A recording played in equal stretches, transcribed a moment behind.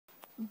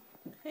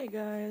Hey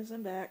guys,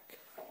 I'm back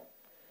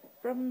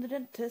from the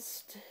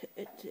dentist.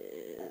 It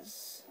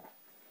is...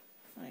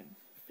 I'm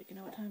freaking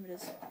out what time it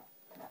is.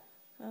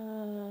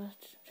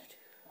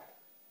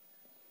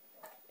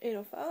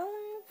 8:05.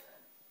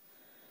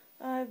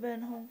 I've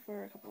been home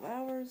for a couple of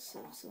hours.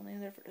 I was only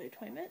there for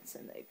 20 minutes,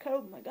 and they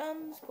cut my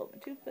gums, pulled my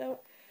tooth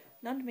out,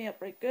 numbed me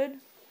up right good.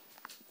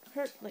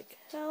 Hurt like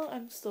hell.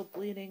 I'm still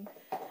bleeding.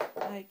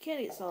 I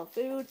can't eat solid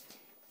food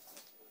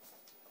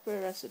for the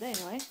rest of the day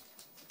anyway.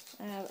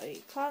 I have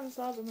a cotton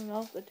swab in my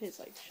mouth that tastes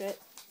like shit.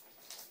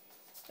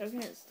 I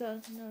can't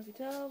know if you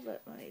tell,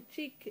 but my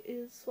cheek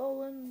is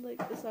swollen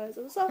like the size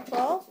of a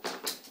softball,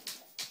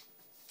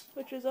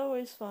 which is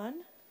always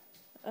fun.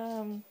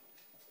 Oh,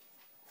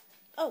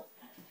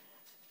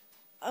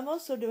 I'm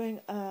also doing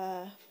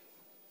what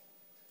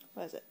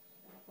is it?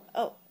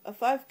 Oh, a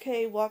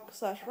 5K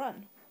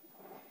walk/run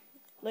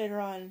later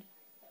on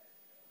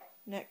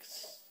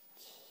next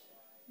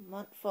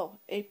month,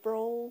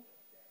 April-ish?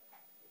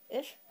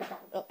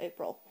 Oh,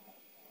 April.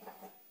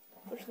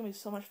 Which is going to be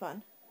so much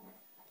fun.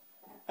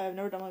 I've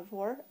never done one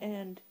before,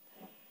 and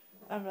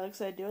I'm really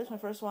excited to do it. It's my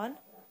first one.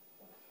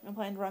 I'm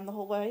planning to run the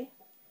whole way.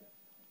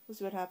 We'll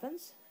see what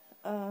happens.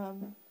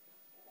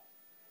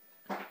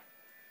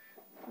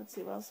 Let's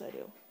see, what else did I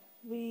do?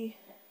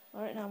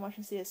 Right now I'm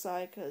watching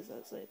CSI, because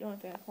that's like the only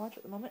thing I can watch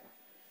at the moment.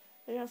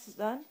 Everything else is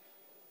done.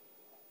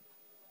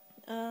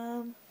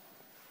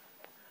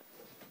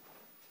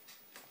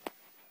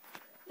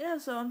 Yeah,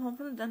 so I'm home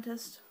from the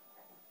dentist.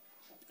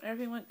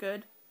 Everything went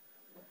good.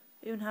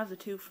 I even have the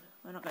tooth.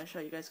 I'm not going to show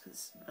you guys because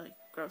it's really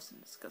gross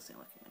and disgusting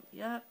looking.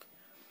 Yuck.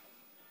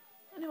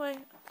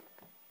 Anyway,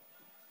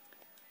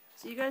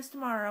 see you guys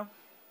tomorrow.